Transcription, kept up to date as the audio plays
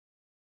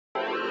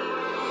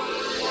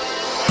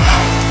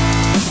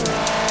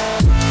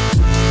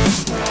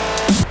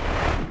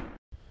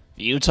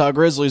The Utah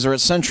Grizzlies are at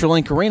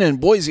CenturyLink Arena in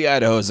Boise,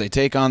 Idaho as they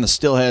take on the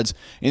Steelheads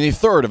in the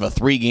third of a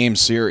three-game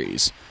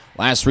series.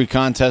 Last three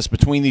contests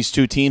between these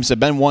two teams have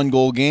been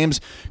one-goal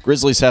games.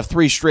 Grizzlies have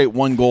three straight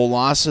one-goal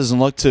losses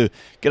and look to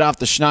get off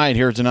the schneid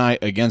here tonight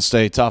against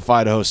a tough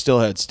Idaho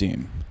Steelheads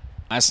team.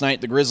 Last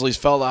night, the Grizzlies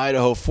fell to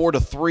Idaho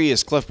 4-3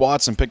 as Cliff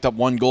Watson picked up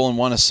 1 goal and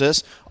 1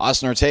 assist.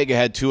 Austin Ortega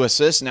had 2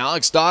 assists, and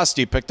Alex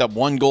Dostie picked up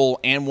 1 goal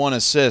and 1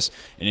 assist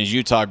in his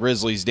Utah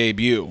Grizzlies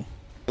debut.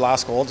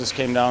 Last goal just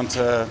came down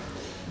to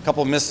a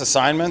couple of missed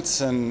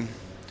assignments, and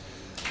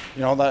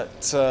you know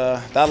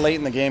that late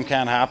in the game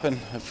can't happen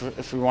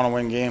if we want to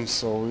win games.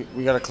 So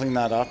we got to clean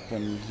that up,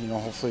 and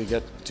hopefully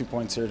get 2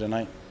 points here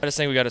tonight. I just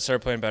think we got to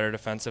start playing better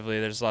defensively.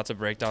 There's lots of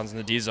breakdowns in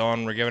the D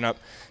zone. We're giving up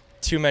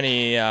too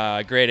many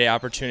grade A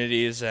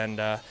opportunities, and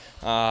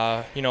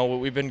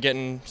we've been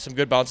getting some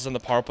good bounces on the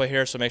power play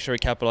here, so make sure we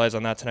capitalize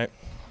on that tonight.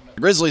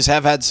 The Grizzlies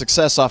have had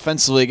success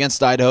offensively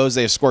against Idaho as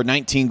they have scored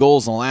 19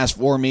 goals in the last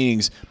 4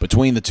 meetings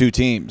between the two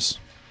teams.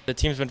 The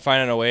team's been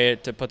finding a way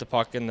to put the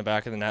puck in the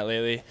back of the net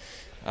lately.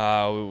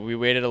 We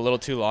waited a little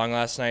too long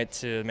last night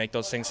to make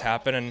those things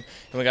happen, and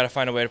we got to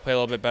find a way to play a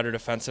little bit better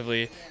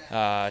defensively,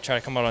 try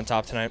to come out on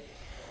top tonight.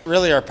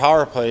 Really, our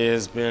power play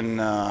has been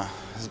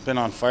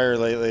on fire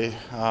lately.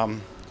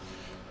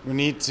 We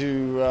need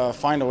to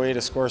find a way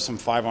to score some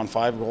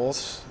 5-on-5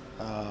 goals,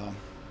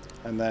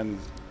 and then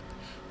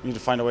we need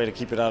to find a way to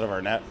keep it out of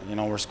our net.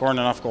 We're scoring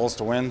enough goals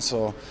to win,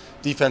 so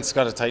defense has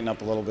got to tighten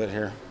up a little bit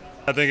here.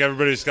 I think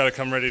everybody's got to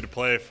come ready to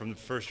play from the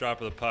first drop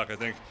of the puck. I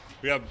think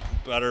we have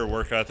better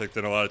work ethic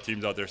than a lot of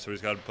teams out there, so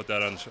we've got to put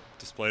that on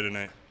display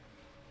tonight.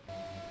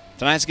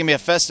 Tonight's going to be a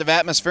festive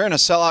atmosphere and a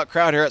sellout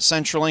crowd here at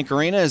CenturyLink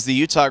Arena as the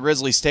Utah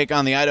Grizzlies take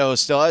on the Idaho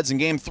Steelheads in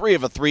Game 3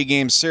 of a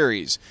 3-game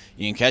series.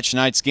 You can catch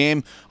tonight's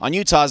game on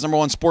Utah's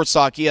 #1 sports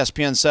talk,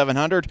 ESPN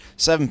 700,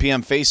 7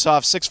 p.m.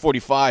 Faceoff,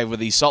 6:45 with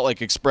the Salt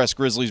Lake Express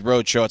Grizzlies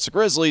Roadshow. It's the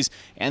Grizzlies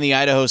and the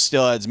Idaho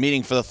Steelheads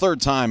meeting for the third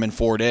time in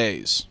 4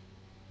 days.